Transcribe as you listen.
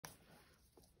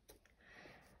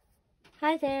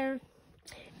Hi there,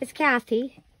 it's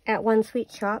Kathy at One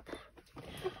Sweet Shop.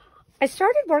 I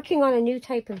started working on a new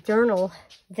type of journal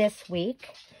this week,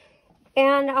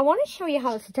 and I want to show you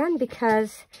how it's done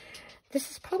because this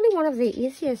is probably one of the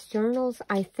easiest journals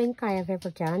I think I have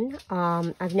ever done.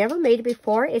 I've never made it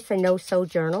before. It's a no-sew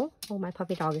journal. Oh, my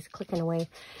puppy dog is clicking away.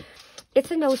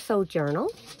 It's a no-sew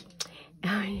journal.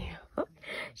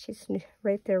 She's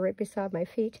right there, right beside my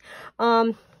feet.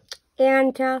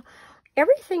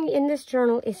 Everything in this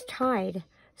journal is tied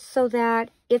so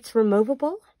that it's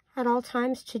removable at all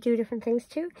times to do different things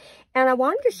too. And I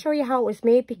wanted to show you how it was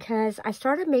made because I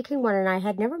started making one and I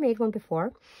had never made one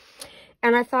before.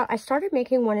 And I started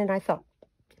making one and I thought,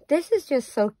 this is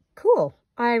just so cool.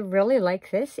 I really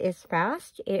like this. It's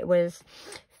fast. It was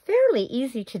fairly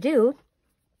easy to do.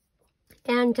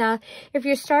 And if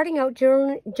you're starting out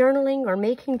journaling or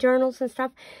making journals and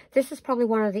stuff, this is probably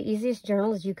one of the easiest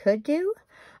journals you could do,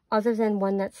 other than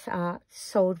one that's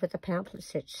sewed with a pamphlet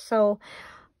stitch. So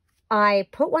I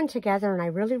put one together and I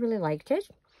really, really liked it.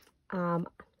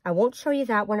 I won't show you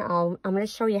that one. I'm going to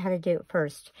show you how to do it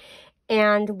first.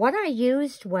 And what I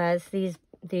used was these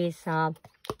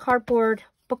cardboard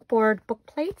book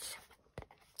plates.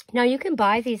 Now you can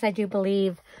buy these, I do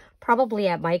believe, probably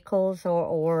at Michael's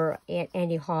or at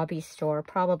any hobby store.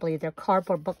 Probably they're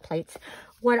cardboard book plates.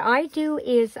 What I do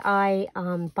is I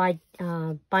buy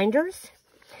binders.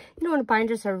 You know, and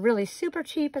binders are really super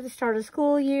cheap at the start of the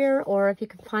school year, or if you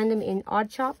can find them in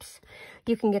odd shops,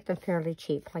 you can get them fairly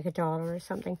cheap, like $1 or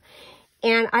something.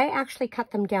 And I actually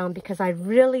cut them down because I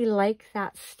really like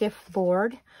that stiff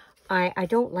board. I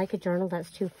don't like a journal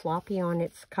that's too floppy on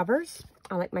its covers.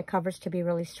 I like my covers to be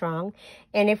really strong.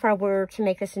 And if I were to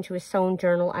make this into a sewn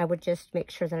journal, I would just make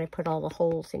sure that I put all the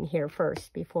holes in here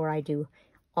first before I do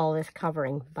all this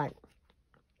covering.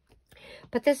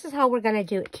 But this is how we're going to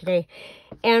do it today.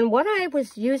 And what I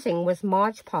was using was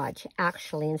Mod Podge,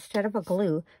 actually, instead of a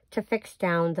glue, to fix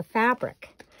down the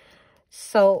fabric.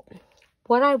 So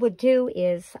what I would do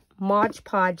is Mod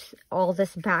Podge all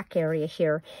this back area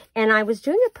here. And I was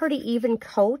doing a pretty even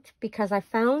coat because I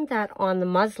found that on the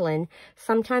muslin,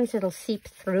 sometimes it'll seep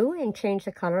through and change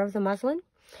the color of the muslin.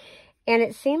 And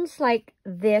it seems like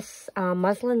this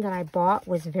muslin that I bought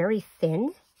was very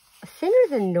thin. Thinner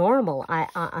than normal,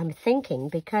 I'm thinking,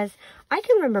 because I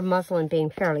can remember muslin being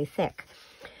fairly thick.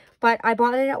 But I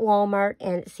bought it at Walmart,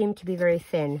 and it seemed to be very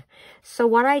thin. So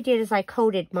what I did is I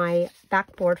coated my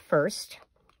backboard first,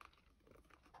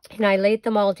 and I laid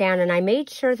them all down, and I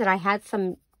made sure that I had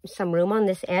some room on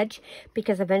this edge,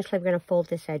 because eventually we're going to fold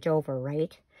this edge over,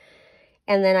 right?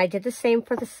 And then I did the same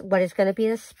for this, what is going to be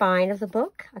the spine of the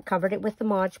book. I covered it with the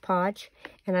Mod Podge,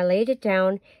 and I laid it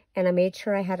down, and I made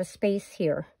sure I had a space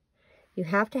here. You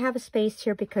have to have a space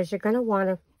here because you're going to want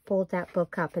to fold that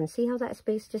book up. And see how that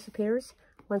space disappears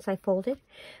once I fold it?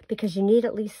 Because you need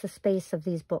at least the space of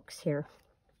these books here,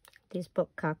 these book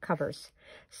covers.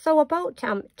 So about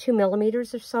 2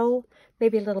 millimeters or so,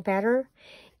 maybe a little better.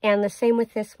 And the same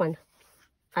with this one.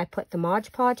 I put the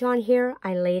Mod Podge on here.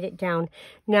 I laid it down.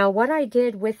 Now what I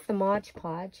did with the Mod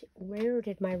Podge, where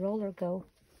did my roller go?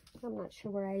 I'm not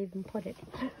sure where I even put it.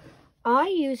 I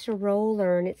used a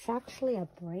roller, and it's actually a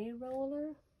bray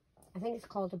roller. I think it's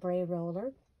called a bray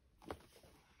roller.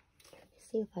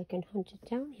 Let's see if I can hunt it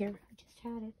down here. I just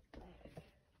had it.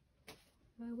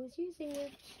 I was using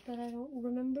it, but I don't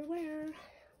remember where.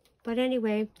 But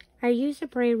anyway, I used a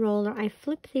bray roller. I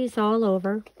flip these all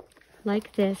over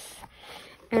like this,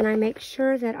 and I make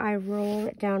sure that I roll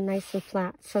it down nice and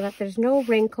flat so that there's no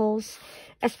wrinkles,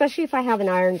 especially if I haven't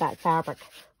ironed that fabric.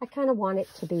 I kind of want it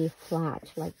to be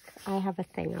flat. Like, I have a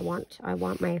thing. I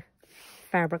want my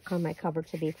fabric on my cover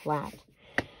to be flat.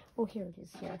 Oh, here it is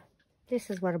here.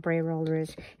 This is what a bray roller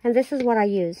is. And this is what I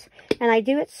use. And I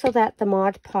do it so that the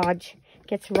Mod Podge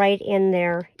gets right in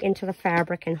there into the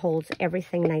fabric and holds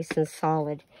everything nice and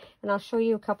solid. And I'll show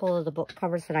you a couple of the book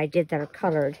covers that I did that are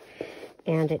colored.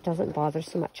 And it doesn't bother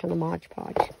so much on the Mod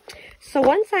Podge. So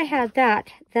once I had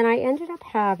that, then I ended up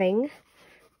having,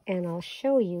 and I'll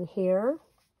show you here,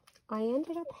 I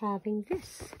ended up having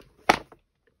this.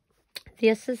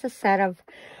 This is a set of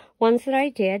ones that I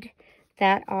did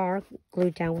that are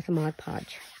glued down with a Mod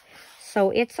Podge.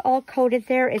 So it's all coated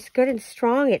there. It's good and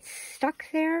strong. It's stuck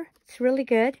there. It's really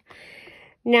good.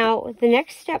 Now, the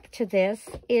next step to this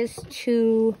is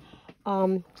to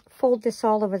fold this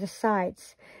all over the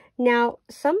sides. Now,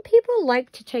 some people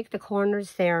like to take the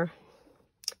corners there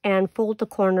and fold the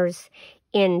corners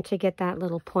in to get that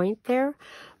little point there.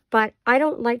 But I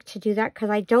don't like to do that because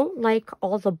I don't like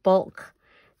all the bulk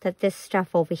that this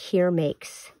stuff over here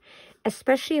makes.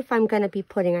 Especially if I'm going to be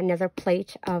putting another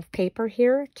plate of paper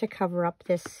here to cover up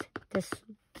this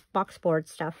board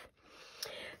stuff.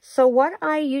 So what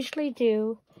I usually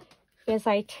do is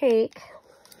I take,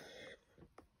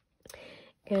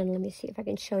 and let me see if I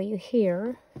can show you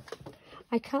here.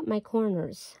 I cut my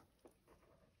corners.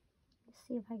 Let's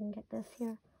see if I can get this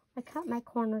here. I cut my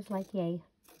corners like yay,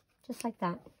 just like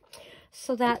that.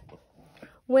 So that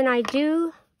when I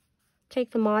do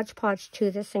take the Mod Podge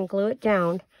to this and glue it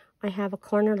down, I have a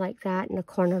corner like that and a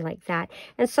corner like that.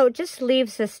 And so it just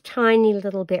leaves this tiny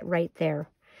little bit right there.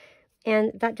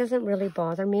 And that doesn't really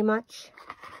bother me much.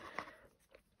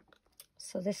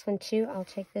 So this one too, I'll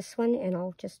take this one and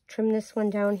I'll just trim this one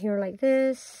down here like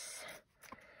this,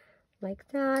 like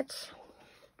that.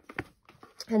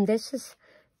 And this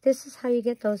is how you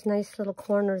get those nice little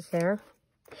corners there.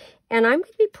 And I'm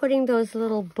going to be putting those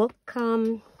little book,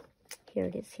 here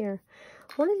it is here.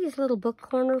 One of these little book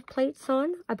corner plates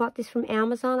on. I bought these from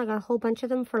Amazon. I got a whole bunch of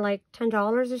them for like $10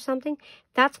 or something.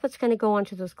 That's what's going to go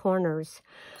onto those corners.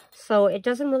 So it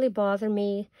doesn't really bother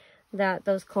me that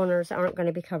those corners aren't going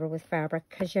to be covered with fabric,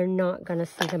 because you're not going to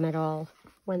see them at all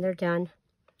when they're done.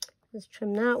 Let's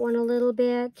trim that one a little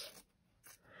bit.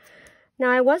 Now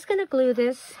I was going to glue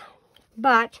this,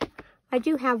 but I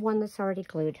do have one that's already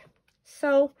glued.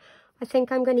 So I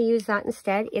think I'm going to use that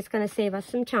instead. It's going to save us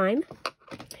some time.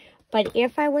 But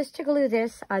if I was to glue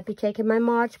this, I'd be taking my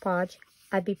Mod Podge,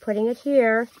 I'd be putting it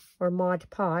here, or Mod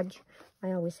Podge.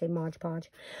 I always say Mod Podge.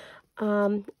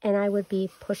 And I would be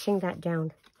pushing that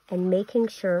down and making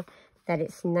sure that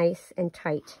it's nice and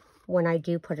tight when I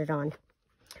do put it on.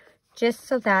 Just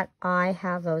so that I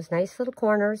have those nice little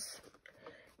corners.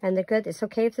 And they're good. It's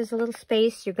okay if there's a little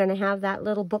space. You're going to have that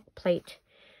little book plate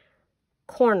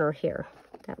corner here.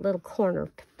 That little corner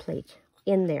plate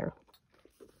in there.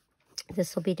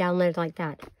 This will be down there like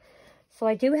that. So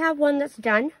I do have one that's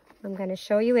done. I'm going to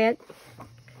show you it.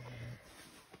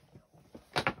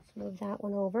 Let's move that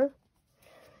one over.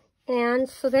 And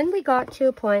so then we got to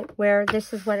a point where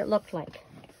this is what it looked like.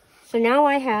 So now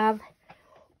I have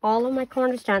all of my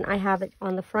corners done. I have it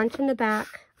on the front and the back.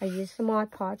 I used the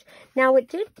Mod Podge. Now it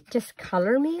did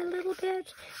discolor me a little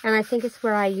bit. And I think it's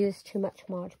where I used too much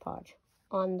Mod Podge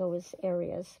on those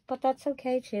areas. But that's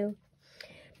okay too,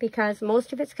 because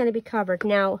most of it's going to be covered.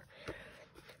 Now,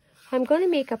 I'm going to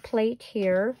make a plate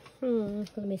here.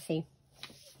 Let me see.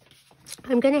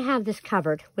 I'm going to have this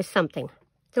covered with something.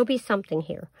 There'll be something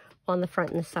here on the front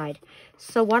and the side.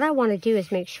 So what I want to do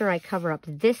is make sure I cover up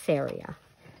this area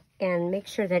and make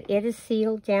sure that it is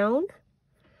sealed down.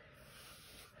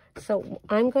 So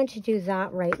I'm going to do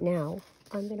that right now.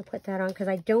 I'm going to put that on because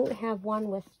I don't have one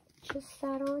with just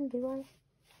that on, do I?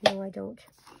 No, I don't.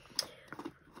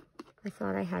 I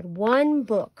thought I had one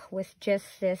book with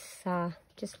just this,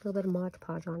 just a little bit of Mod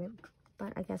Podge on it,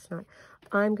 but I guess not.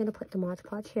 I'm going to put the Mod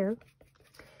Podge here,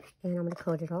 and I'm going to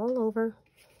coat it all over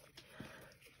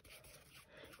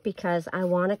because I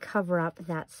want to cover up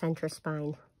that center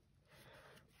spine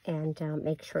and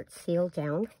make sure it's sealed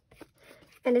down.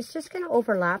 And it's just going to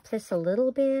overlap this a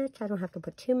little bit. I don't have to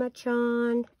put too much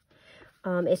on.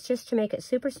 It's just to make it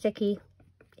super sticky.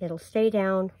 It'll stay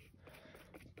down.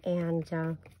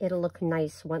 And it'll look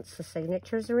nice once the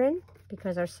signatures are in,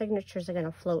 because our signatures are going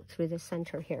to float through the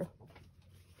center here.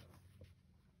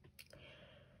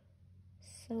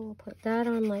 So we'll put that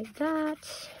on like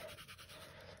that.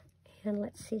 And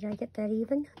let's see, did I get that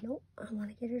even? Nope, I want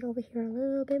to get it over here a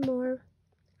little bit more.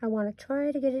 I want to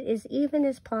try to get it as even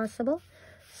as possible,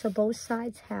 so both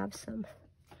sides have some.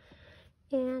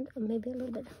 And maybe a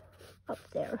little bit up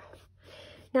there.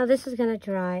 Now this is going to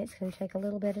dry. It's going to take a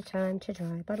little bit of time to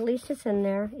dry, but at least it's in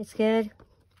there. It's good.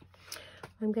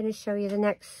 I'm going to show you the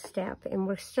next step, and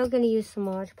we're still going to use some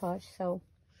Mod Podge. So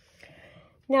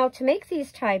now to make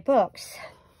these tie books,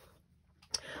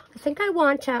 I think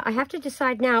I have to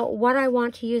decide now what I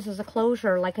want to use as a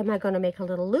closure. Like, am I going to make a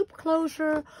little loop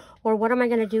closure, or what am I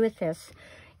going to do with this?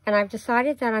 And I've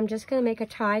decided that I'm just going to make a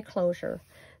tie closure.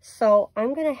 So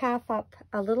I'm going to half up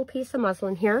a little piece of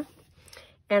muslin here.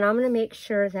 And I'm going to make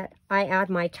sure that I add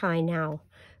my tie now,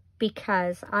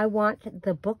 because I want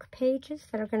the book pages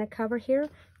that are going to cover here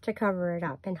to cover it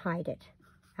up and hide it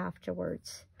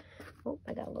afterwards. Oh,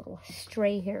 I got a little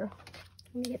stray here.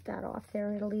 Let me get that off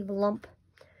there. It'll leave a lump.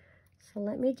 So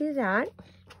let me do that.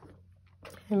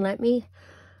 And let me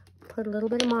put a little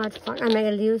bit of Mod Podge. I'm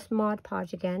going to use Mod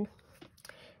Podge again.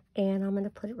 And I'm going to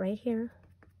put it right here.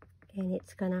 And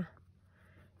it's going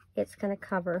to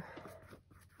cover.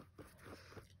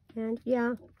 And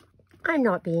yeah, I'm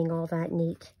not being all that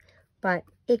neat, but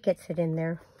it gets it in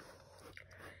there.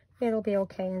 It'll be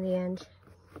okay in the end.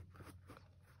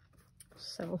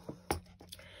 So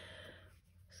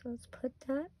let's put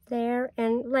that there,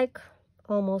 and like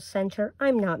almost center.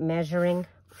 I'm not measuring.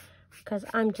 because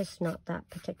I'm just not that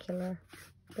particular.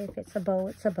 If it's a bow,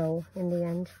 it's a bow in the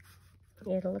end.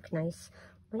 It'll look nice.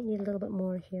 Might need a little bit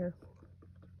more here.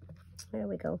 There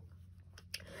we go.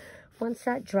 Once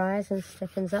that dries and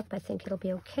stiffens up, I think it'll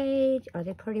be okay. Are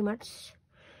they pretty much,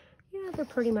 yeah, they're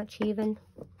pretty much even.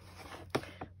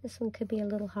 This one could be a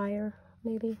little higher,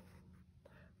 maybe.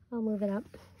 I'll move it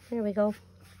up. There we go.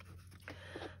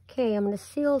 Okay, I'm going to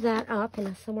seal that up,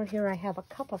 and somewhere here I have a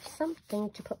cup of something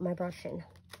to put my brush in.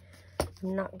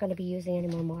 I'm not going to be using any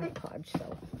more Mod Podge,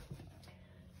 so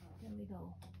there we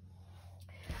go.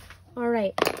 All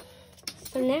right,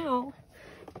 so now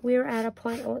we're at a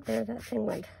point, oh, there, that thing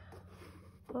went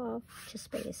off to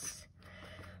space.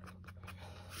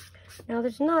 Now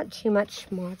there's not too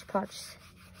much Mod Podge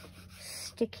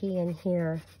sticky in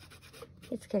here.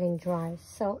 It's getting dry.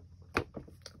 So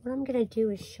what I'm going to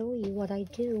do is show you what I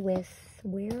do with,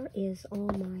 where is all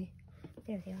my,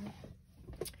 there they are.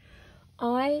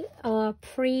 I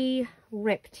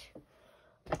pre-ripped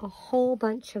a whole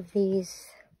bunch of these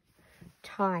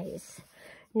ties.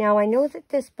 Now I know that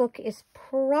this book is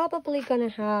probably going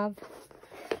to have,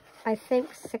 I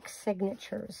think, 6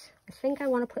 signatures. I think I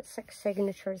want to put 6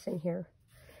 signatures in here.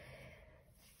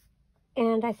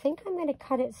 And I think I'm going to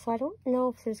cut it, so I don't know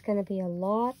if there's going to be a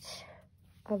lot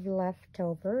of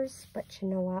leftovers, but you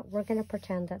know what? We're going to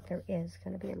pretend that there is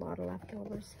going to be a lot of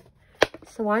leftovers.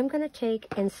 So I'm going to take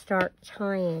and start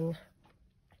tying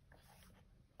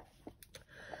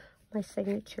my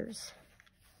signatures.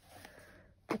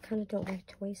 I kind of don't like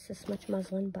to waste this much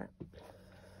muslin, but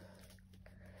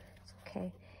it's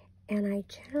okay. And I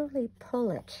generally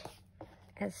pull it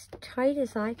as tight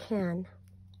as I can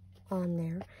on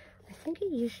there. I think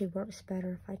it usually works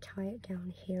better if I tie it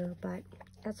down here, but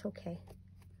that's okay.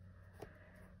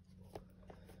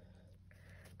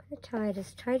 I'm going to tie it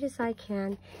as tight as I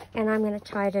can, and I'm going to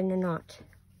tie it in a knot.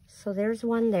 So there's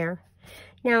one there.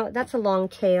 Now, that's a long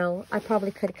tail. I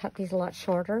probably could have cut these a lot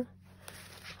shorter,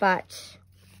 but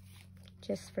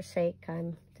just for sake,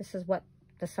 this is what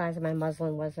the size of my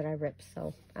muslin was that I ripped,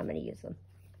 so I'm going to use them.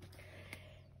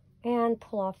 And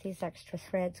pull off these extra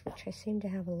threads, which I seem to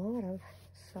have a lot of.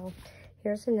 So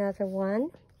here's another one.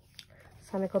 So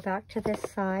I'm going to go back to this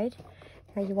side.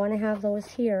 Now you want to have those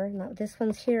here. Now this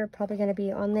one's here, probably going to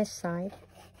be on this side.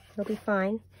 It'll be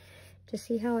fine. Do you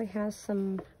see how it has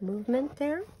some movement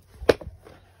there?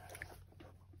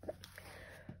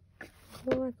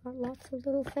 Oh, I've got lots of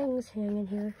little things hanging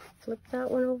here. Flip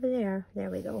that one over there. There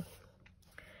we go.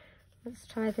 Let's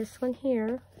tie this one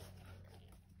here.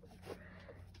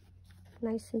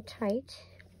 Nice and tight.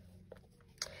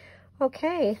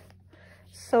 Okay,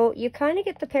 so you kind of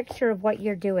get the picture of what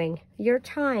you're doing. You're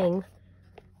tying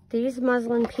these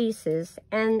muslin pieces,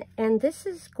 and this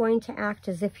is going to act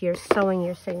as if you're sewing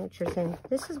your signatures in.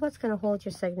 This is what's going to hold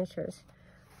your signatures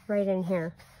right in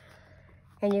here.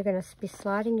 And you're going to be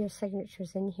sliding your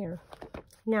signatures in here.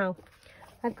 Now,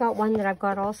 I've got one that I've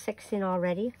got all 6 in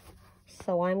already.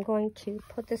 So I'm going to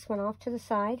put this one off to the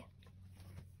side.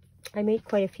 I made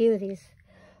quite a few of these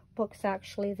books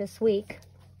actually this week,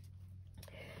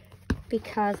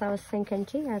 because I was thinking,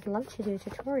 gee, I'd love to do a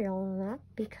tutorial on that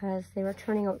because they were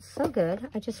turning out so good.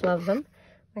 I just love them.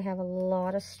 I have a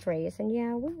lot of strays, and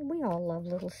yeah, we all love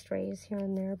little strays here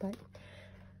and there, but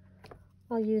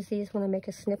I'll use these when I make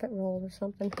a snippet roll or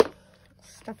something.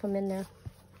 Stuff them in there.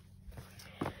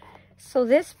 So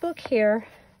this book here,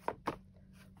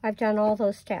 I've done all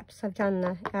those steps. I've done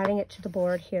the adding it to the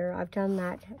board here. I've done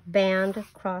that band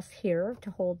across here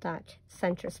to hold that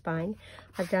center spine.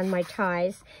 I've done my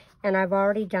ties, and I've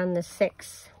already done the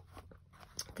six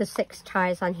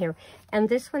ties on here. And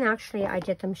this one, actually, I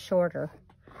did them shorter.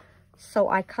 So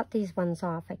I cut these ones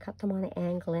off. I cut them on an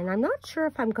angle, and I'm not sure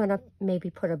if I'm going to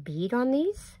maybe put a bead on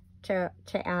these to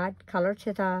add color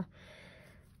to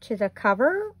the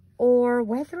cover, or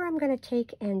whether I'm going to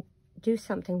take and do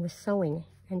something with sewing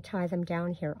and tie them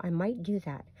down here. I might do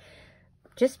that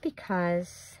just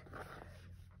because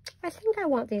I think I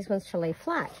want these ones to lay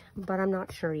flat, but I'm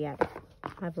not sure yet.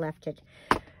 I've left it.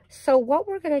 So what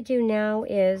we're going to do now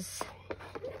is,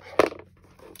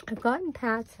 I've gotten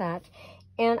past that,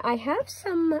 and I have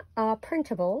some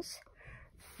printables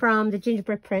from the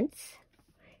Gingerbread Prince,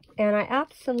 and I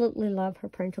absolutely love her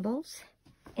printables,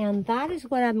 and that is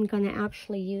what I'm going to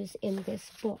actually use in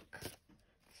this book.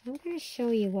 So I'm going to show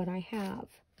you what I have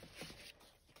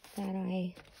that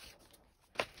I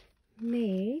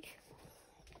made.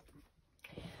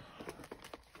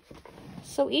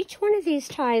 So each one of these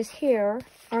ties here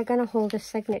are going to hold a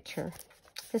signature.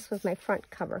 This was my front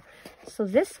cover. So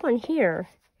this one here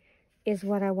is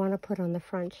what I want to put on the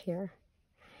front here.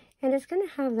 And it's going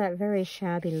to have that very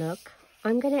shabby look.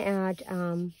 I'm going to add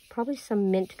probably some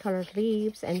mint colored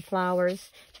leaves and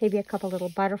flowers, maybe a couple little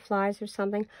butterflies or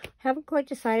something. Haven't quite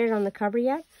decided on the cover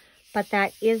yet, but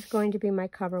that is going to be my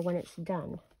cover when it's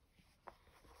done.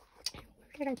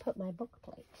 Where did I put my book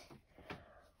plate?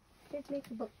 I did make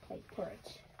a book plate for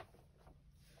it.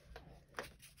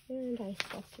 And I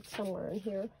stuffed it somewhere in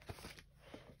here.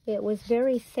 It was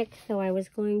very thick, so I was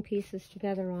gluing pieces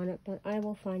together on it, but I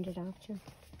will find it after.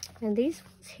 And these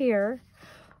ones here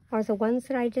are the ones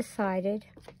that I decided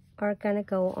are going to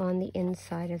go on the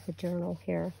inside of the journal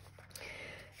here.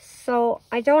 So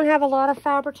I don't have a lot of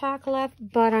Fabri-Tac left,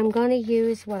 but I'm going to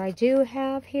use what I do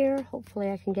have here.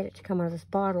 Hopefully I can get it to come out of this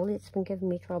bottle. It's been giving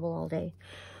me trouble all day.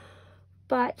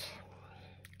 But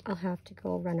I'll have to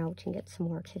go run out and get some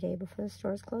more today before the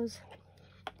stores close.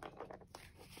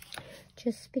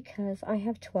 Just because I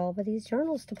have 12 of these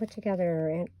journals to put together,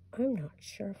 and I'm not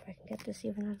sure if I can get this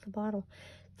even out of the bottle.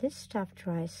 This stuff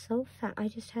dries so fast. I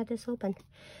just had this open.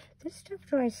 This stuff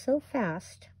dries so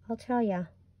fast, I'll tell you.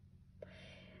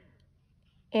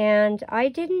 And I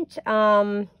didn't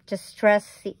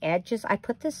distress the edges. I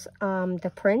put this,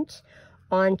 the print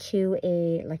onto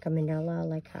like a manila,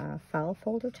 like a file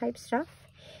folder type stuff.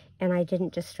 And I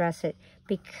didn't distress it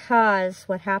because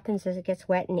what happens is it gets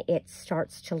wet and it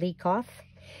starts to leak off.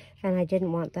 And I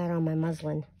didn't want that on my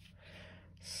muslin.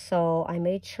 So I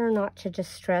made sure not to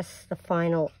distress the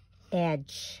final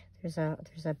edge. There's a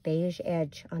beige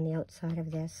edge on the outside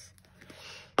of this.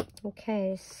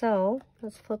 Okay, so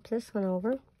let's flip this one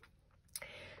over.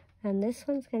 And this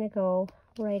one's going to go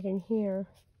right in here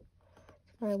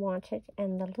where I want it.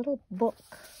 And the little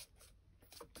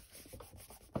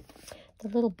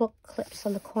book clips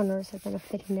on the corners are going to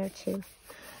fit in there too.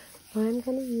 I'm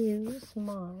going to use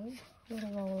my little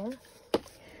roller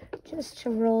just to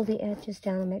roll the edges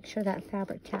down and make sure that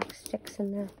Fabri-Tac sticks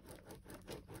in there.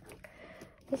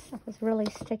 This stuff is really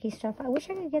sticky stuff. I wish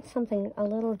I could get something a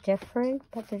little different,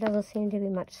 but there doesn't seem to be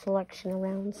much selection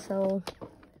around. So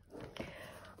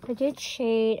I did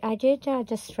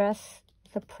distress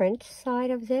the print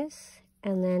side of this,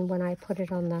 and then when I put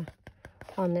it on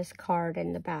this card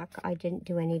in the back, I didn't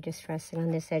do any distressing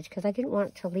on this edge because I didn't want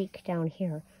it to leak down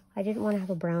here. I didn't want to have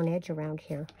a brown edge around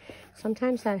here.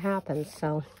 Sometimes that happens,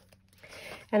 so.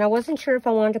 And I wasn't sure if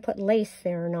I wanted to put lace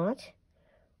there or not.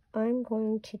 I'm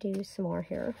going to do some more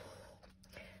here.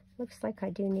 Looks like I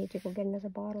do need to go get another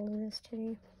bottle of this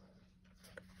today.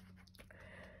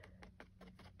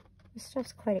 This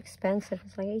stuff's quite expensive.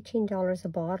 It's like $18 a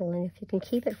bottle, and if you can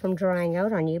keep it from drying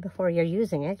out on you before you're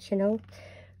using it, you know,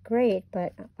 great.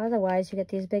 But otherwise, you get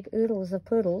these big oodles of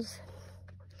poodles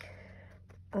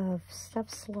of stuff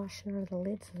sloshing out of the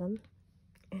lids of them,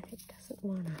 and it doesn't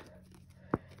want to.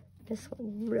 This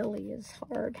one really is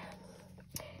hard.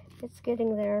 It's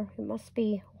getting there. It must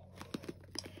be,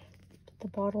 the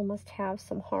bottle must have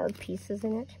some hard pieces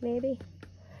in it, maybe.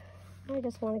 I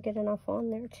just want to get enough on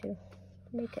there to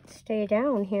make it stay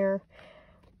down here.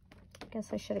 I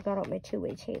guess I should have got out my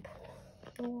 2-way tape.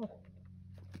 Oh.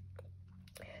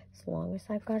 As long as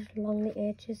I've got it along the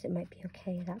edges, it might be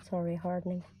okay. That's already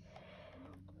hardening.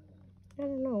 I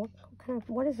don't know,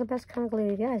 what is the best kind of glue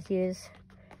you guys use?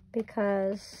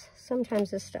 Because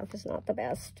sometimes this stuff is not the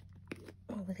best.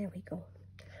 Oh, there we go.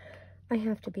 I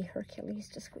have to be Hercules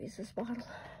to squeeze this bottle.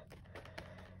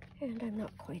 And I'm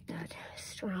not quite that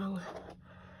strong.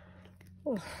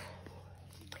 Oh.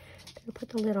 Gonna put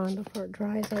the lid on before it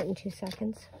dries out in 2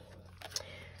 seconds.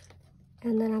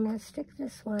 And then I'm gonna stick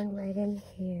this one right in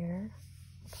here.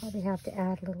 Probably have to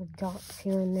add little dots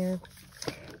here and there.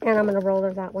 And I'm going to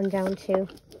roller that one down too,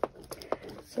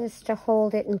 just to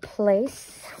hold it in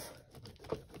place.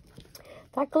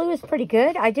 That glue is pretty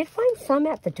good. I did find some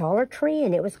at the Dollar Tree,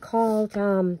 and it was called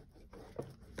High-Tack.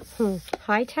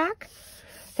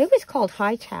 I think it was called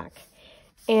High-Tack.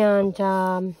 And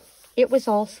it was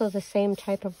also the same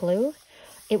type of glue.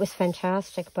 It was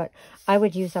fantastic, but I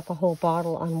would use up a whole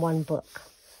bottle on one book.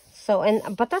 So,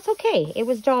 but that's okay. It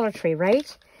was Dollar Tree,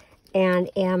 right? And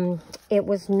it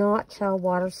was not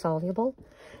water soluble.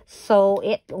 So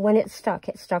when it stuck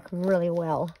really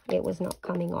well. It was not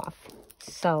coming off.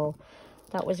 So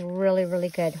that was really, really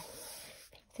good.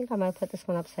 I think I might put this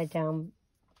one upside down.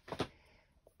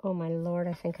 Oh my Lord,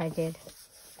 I think I did.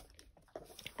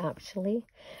 Actually,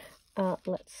 can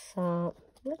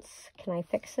I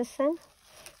fix this then?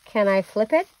 Can I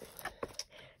flip it?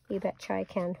 You betcha I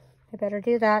can. I better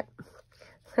do that.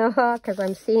 Because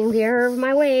I'm seeing the error of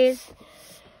my ways.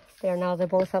 There, now they're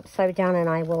both upside down, and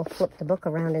I will flip the book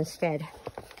around instead.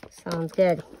 Sounds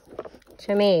good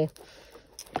to me.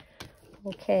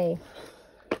 Okay,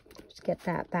 let's get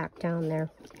that back down there.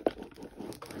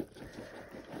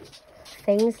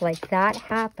 things like that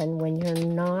happen when you're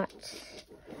not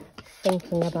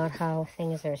thinking about how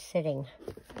things are sitting.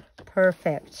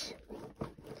 Perfect.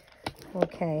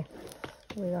 Okay,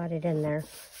 we got it in there,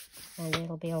 and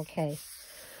it'll be okay.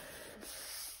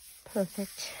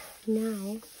 Perfect.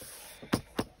 Now,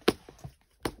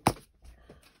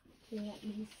 let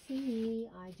me see.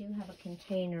 I do have a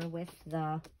container with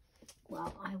the,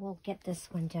 well, I will get this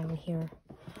one down here.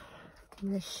 I'm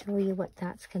going to show you what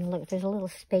that's going to look. There's a little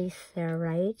space there,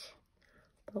 right?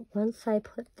 But once I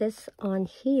put this on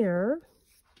here,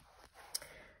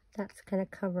 that's going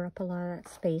to cover up a lot of that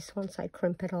space once I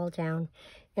crimp it all down.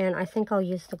 And I think I'll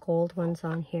use the gold ones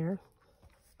on here.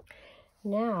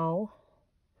 Now,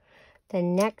 the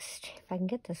next, if I can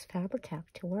get this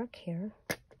Fabri-Tac to work here,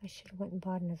 I should have went and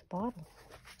bought another bottle.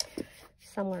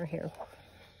 Somewhere here.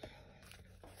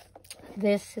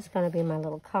 This is going to be my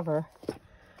little cover.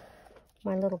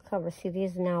 My little cover. See,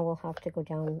 these now will have to go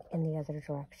down in the other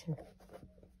direction.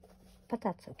 But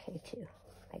that's okay too.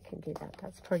 I can do that.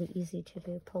 That's pretty easy to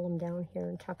do. Pull them down here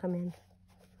and tuck them in.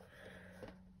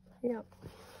 Yep.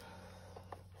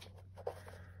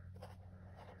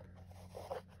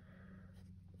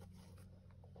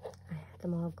 I had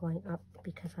them all going up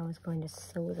because I was going to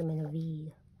sew them in a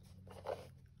V.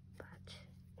 But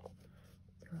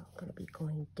they're all going to be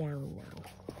going down now.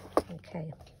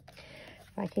 Okay.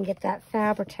 If I can get that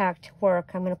Fabri-Tac to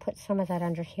work, I'm going to put some of that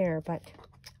under here. But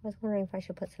I was wondering if I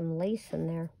should put some lace in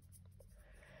there.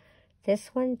 This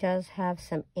one does have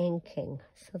some inking,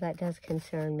 so that does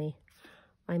concern me.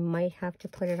 I might have to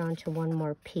put it onto one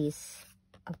more piece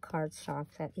of cardstock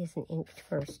that isn't inked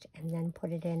first, and then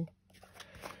put it in.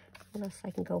 Unless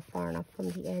I can go far enough from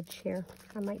the edge here.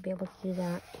 I might be able to do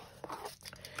that.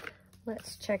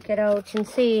 Let's check it out and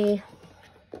see.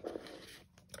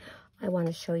 I want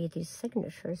to show you these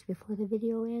signatures before the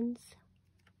video ends.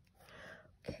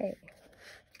 Okay.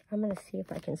 I'm going to see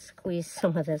if I can squeeze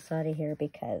some of this out of here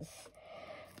because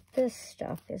this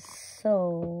stuff is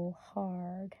so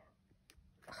hard.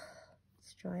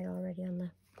 It's dry already on the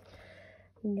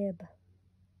nib.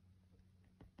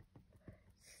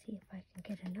 See if I can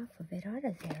get enough of it out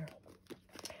of there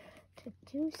to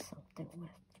do something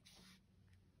with.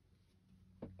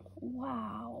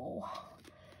 Wow.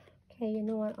 Okay, you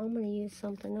know what? I'm going to use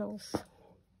something else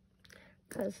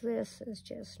because this is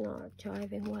just not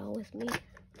jiving well with me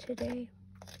today.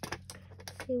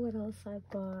 Let's see what else I've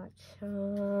got.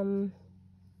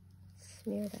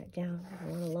 Smear that down. I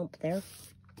don't want a lump there.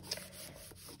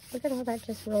 Look at how that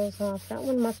just rolls off. That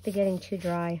one must be getting too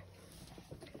dry.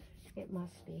 It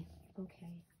must be.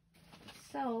 Okay.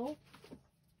 So,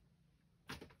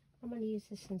 I'm going to use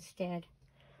this instead.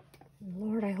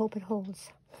 Lord, I hope it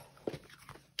holds.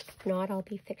 If not, I'll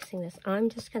be fixing this. I'm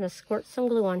just going to squirt some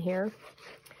glue on here.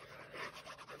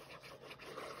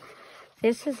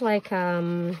 This is like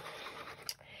an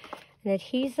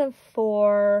adhesive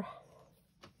for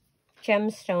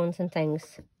gemstones and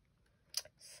things.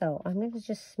 So I'm going to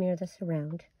just smear this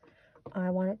around.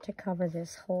 I want it to cover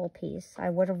this whole piece.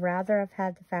 I would have rather have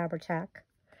had the Fabri-Tac.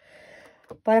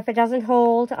 But if it doesn't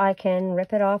hold, I can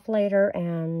rip it off later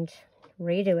and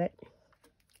redo it.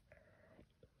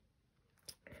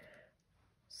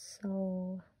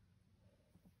 So,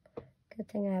 good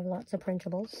thing I have lots of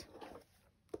printables.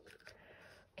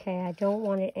 Okay, I don't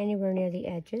want it anywhere near the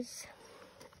edges,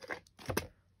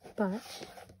 but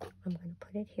I'm going to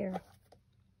put it here,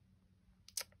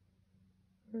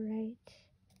 right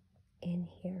in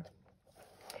here.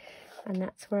 And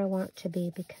that's where I want it to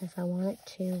be because I want it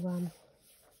to,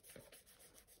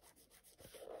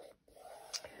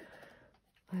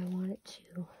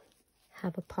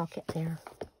 have a pocket there.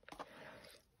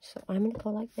 So I'm going to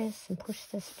go like this and push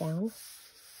this down.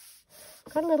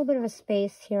 Got a little bit of a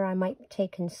space here. I might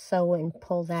take and sew and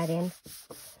pull that in.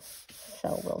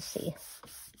 So we'll see.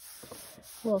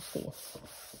 We'll see.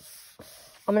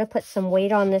 I'm going to put some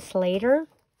weight on this later.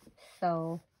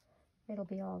 So it'll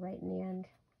be all right in the end.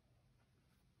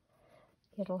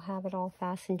 It'll have it all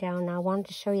fastened down. Now I wanted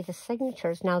to show you the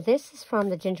signatures. Now this is from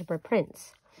the Gingerbread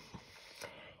Prince.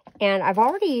 And I've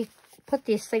already put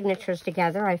these signatures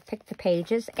together. I've picked the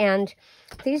pages. And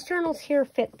these journals here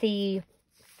fit the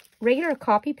regular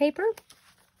copy paper,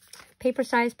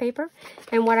 size paper.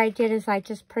 And what I did is I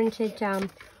just printed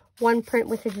one print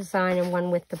with the design and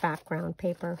one with the background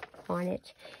paper on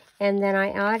it. And then I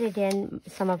added in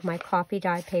some of my coffee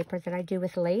dye paper that I do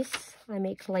with lace. I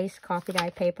make lace coffee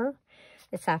dye paper.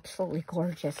 It's absolutely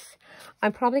gorgeous.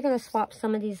 I'm probably going to swap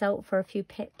some of these out for a few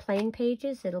plain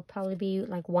pages. It'll probably be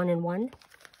like 1 and 1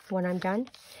 when I'm done.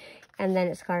 And then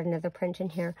it's got another print in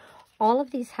here. All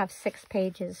of these have 6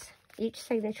 pages. Each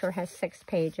signature has 6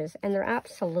 pages. And they're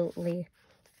absolutely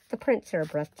The prints are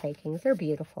breathtaking. They're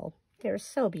beautiful. They're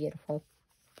so beautiful.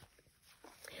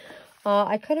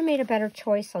 I could have made a better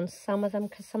choice on some of them,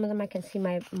 because some of them I can see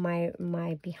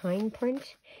my behind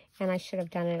print, and I should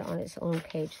have done it on its own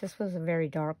page. This was a very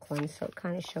dark one, so it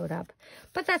kind of showed up.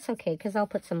 But that's okay, because I'll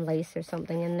put some lace or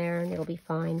something in there, and it'll be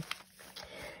fine.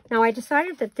 Now, I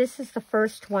decided that this is the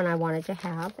first one I wanted to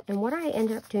have, and what I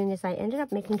ended up doing is I ended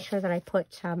up making sure that I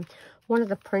put one of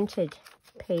the printed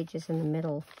pages in the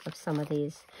middle of some of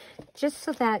these, just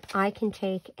so that I can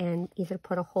take and either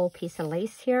put a whole piece of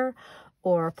lace here,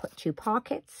 or put 2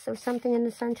 pockets or something in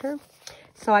the center.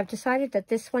 So I've decided that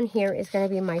this one here is going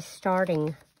to be my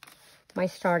starting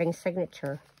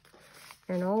signature.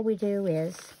 And all we do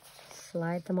is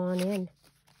slide them on in.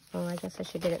 Oh, I guess I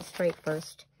should get it straight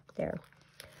first. There.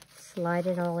 Slide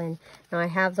it all in. Now I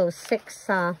have those six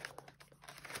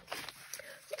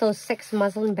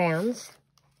muslin bands,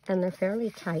 and they're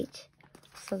fairly tight,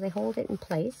 so they hold it in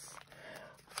place.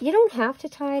 You don't have to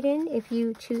tie it in if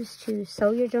you choose to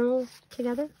sew your journals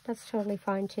together. That's totally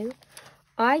fine too.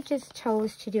 I just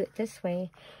chose to do it this way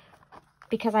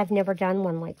because I've never done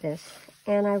one like this.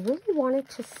 And I really wanted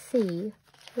to see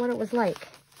what it was like.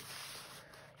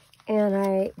 And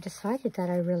I decided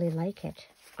that I really like it.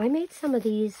 I made some of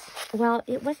these, well,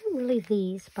 it wasn't really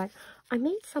these, but I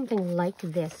made something like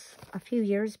this a few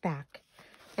years back.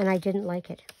 And I didn't like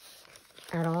it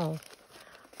at all.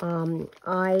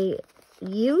 I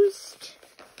used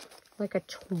like a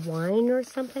twine or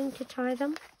something to tie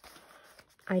them.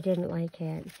 I didn't like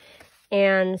it.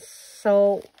 And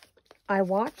so I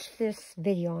watched this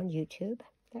video on YouTube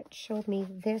that showed me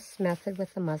this method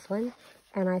with the muslin,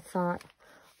 and I thought,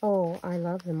 oh, I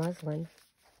love the muslin.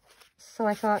 So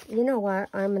I thought, you know what,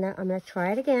 I'm gonna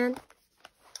try it again,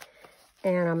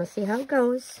 and I'm gonna see how it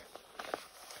goes.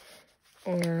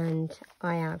 And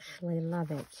I actually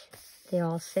love it. They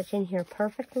all sit in here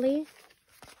perfectly.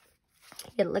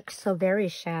 It looks so very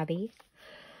shabby.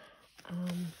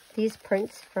 These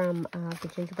prints from the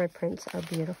gingerbread prints are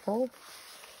beautiful.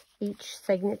 Each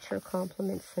signature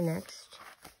complements the next,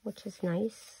 which is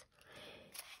nice.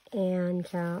 And,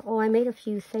 oh, I made a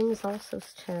few things also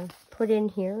to put in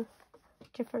here.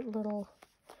 Different little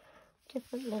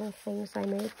things I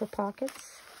made for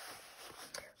pockets.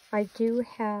 I do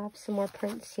have some more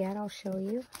prints yet, I'll show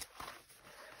you.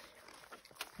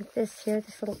 Like this here,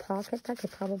 this little pocket, that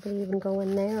could probably even go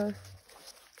in there.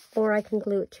 Or I can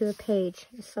glue it to a page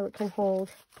so it can hold.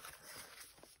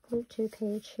 Glue it to a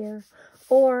page here.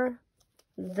 Or,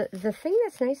 the thing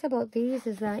that's nice about these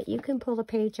is that you can pull the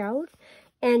page out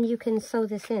and you can sew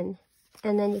this in.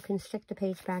 And then you can stick the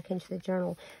page back into the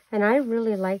journal. And I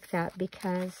really like that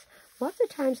because lots of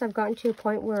times I've gotten to a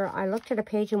point where I looked at a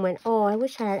page and went, oh, I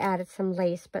wish I had added some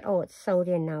lace, but oh, it's sewed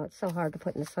in now. It's so hard to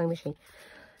put in the sewing machine.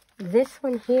 This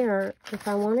one here, if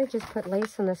I want to just put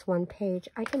lace on this one page,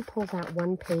 I can pull that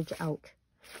one page out.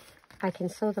 I can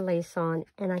sew the lace on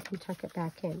and I can tuck it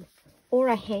back in. Or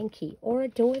a hanky, or a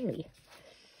doily.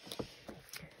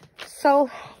 So,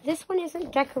 this one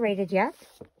isn't decorated yet.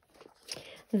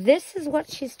 This is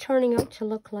what she's turning out to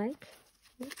look like.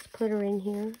 Let's put her in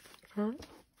here.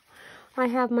 I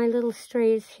have my little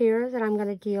strays here that I'm going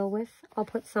to deal with. I'll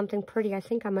put something pretty. I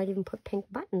think I might even put pink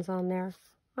buttons on there.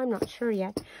 I'm not sure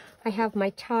yet. I have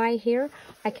my tie here.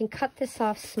 I can cut this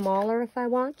off smaller if I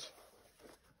want.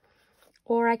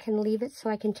 Or I can leave it so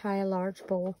I can tie a large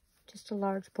bow. Just a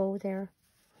large bow there.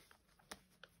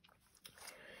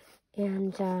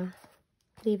 And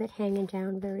leave it hanging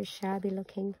down, very shabby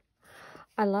looking.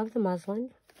 I love the muslin.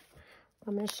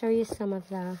 I'm going to show you some of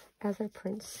the other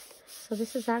prints. So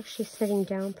this is actually sitting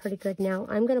down pretty good now.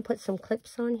 I'm going to put some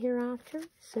clips on here after, as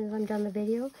soon as I'm done the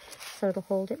video, so it'll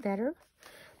hold it better.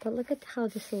 But look at how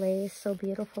this lays so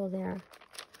beautiful there.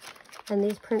 And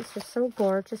these prints are so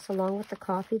gorgeous along with the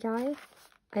coffee dye.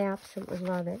 I absolutely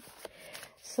love it.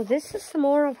 So this is some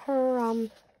more of her,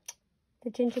 the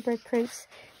gingerbread prints.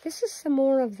 This is some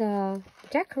more of the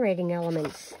decorating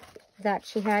elements that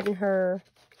she had in her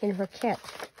kit,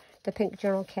 the pink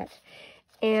journal kit.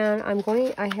 And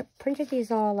I have printed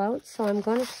these all out, so I'm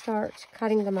going to start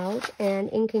cutting them out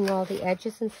and inking all the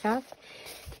edges and stuff.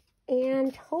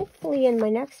 And hopefully in my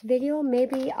next video,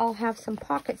 maybe I'll have some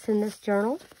pockets in this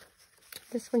journal.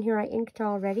 This one here I inked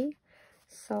already.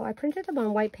 So I printed them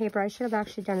on white paper. I should have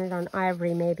actually done it on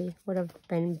ivory maybe. Would have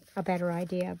been a better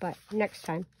idea, but next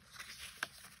time.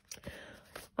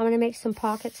 I'm going to make some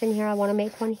pockets in here. I want to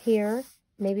make one here.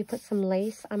 Maybe put some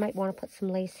lace. I might want to put some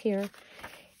lace here.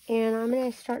 And I'm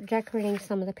going to start decorating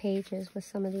some of the pages with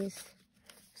some of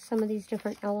these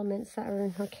different elements that are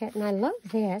in her kit. And I love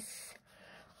this.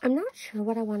 I'm not sure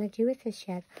what I want to do with this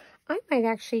yet. I might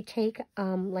actually take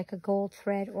like a gold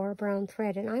thread or a brown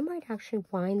thread, and I might actually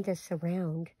wind this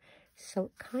around. So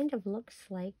it kind of looks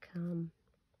like,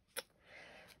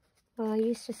 well, I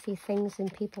used to see things in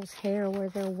people's hair where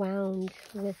they're wound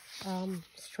with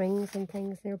strings and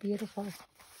things. They're beautiful.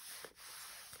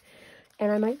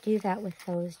 And I might do that with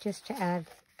those just to add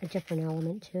a different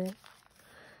element to it.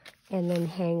 And then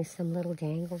hang some little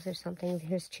dangles or something.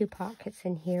 There's 2 pockets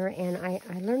in here. And I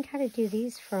learned how to do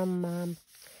these from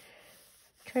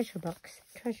Treasure Books.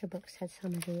 Treasure Books had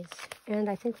some of these. And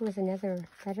I think there was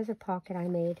that other pocket I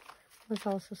made was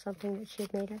also something that she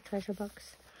had made at Treasure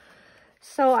Books.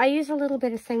 So I use a little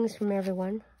bit of things from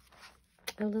everyone.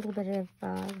 A little bit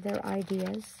of their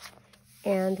ideas.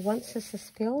 And once this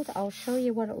is filled, I'll show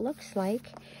you what it looks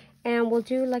like. And we'll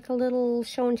do like a little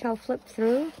show and tell flip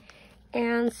through.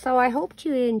 And so I hope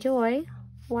you enjoy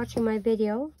watching my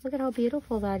video. Look at how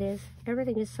beautiful that is.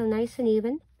 Everything is so nice and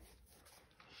even.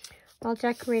 I'll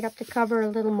decorate up the cover a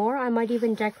little more. I might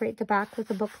even decorate the back with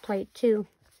a book plate too.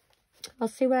 I'll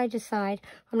see what I decide.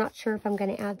 I'm not sure if I'm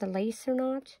going to add the lace or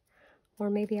not. Or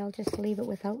maybe I'll just leave it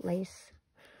without lace.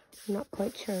 I'm not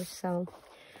quite sure. So,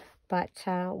 but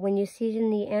when you see it in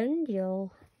the end,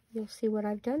 you'll see what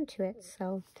I've done to it.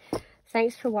 So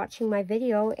thanks for watching my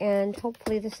video, and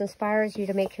hopefully this inspires you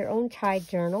to make your own tide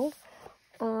journal.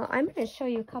 I'm going to show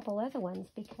you a couple other ones,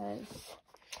 because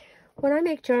when I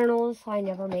make journals, I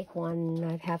never make one.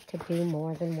 I have to do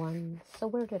more than one. So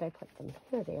where did I put them?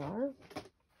 Here they are.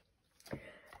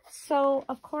 So,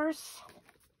 of course,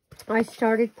 I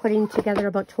started putting together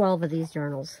about 12 of these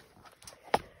journals.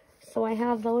 So I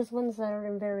have those ones that are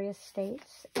in various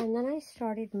states. And then I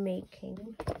started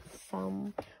making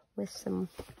some with some,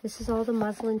 this is all the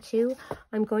muslin too.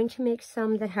 I'm going to make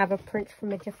some that have a print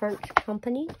from a different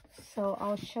company. So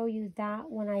I'll show you that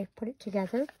when I put it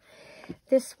together.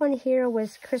 This one here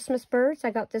was Christmas birds.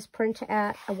 I got this print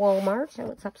at a Walmart.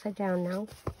 Oh, it's upside down now.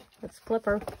 Let's flip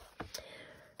her.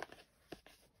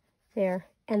 There.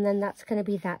 And then that's going to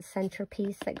be that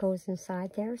centerpiece that goes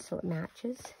inside there, so it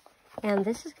matches. And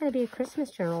this is going to be a Christmas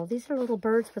journal. These are little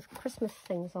birds with Christmas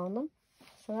things on them.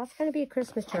 So that's going to be a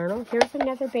Christmas journal. Here's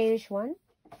another beige one,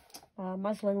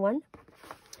 muslin one.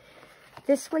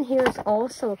 This one here is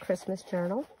also a Christmas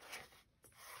journal.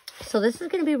 So this is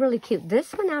going to be really cute.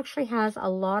 This one actually has a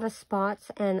lot of spots,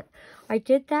 and I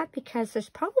did that because there's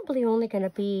probably only going to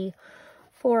be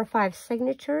 4 or 5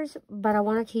 signatures, but I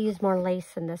wanted to use more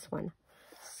lace in this one.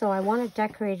 So I want to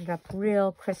decorate it up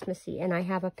real Christmassy, and I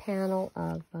have a panel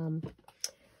of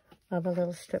a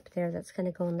little strip there that's going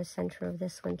to go in the center of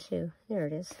this one too. There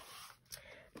it is.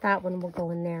 That one will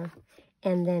go in there,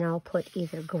 and then I'll put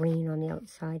either green on the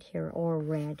outside here or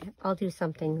red. I'll do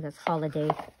something that's holiday.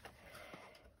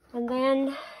 And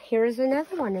then here's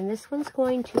another one, and this one's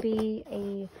going to be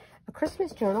a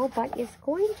Christmas journal, but it's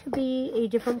going to be a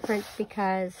different print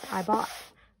because I bought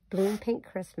Blue and Pink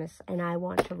Christmas, and I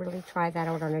want to really try that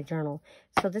out on a journal.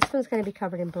 So this one's going to be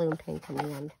covered in blue and pink in the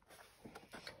end.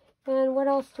 And what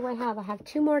else do I have? I have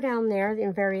 2 more down there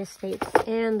in various states,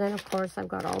 and then of course I've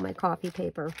got all my coffee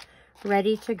paper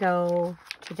ready to go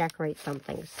to decorate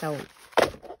something. So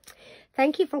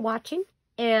thank you for watching,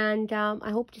 and I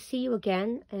hope to see you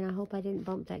again, and I hope I didn't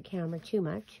bump that camera too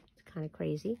much. It's kind of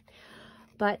crazy,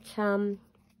 but I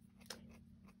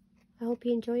hope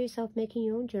you enjoy yourself making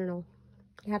your own journal.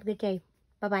 Have a good day.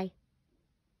 Bye-bye.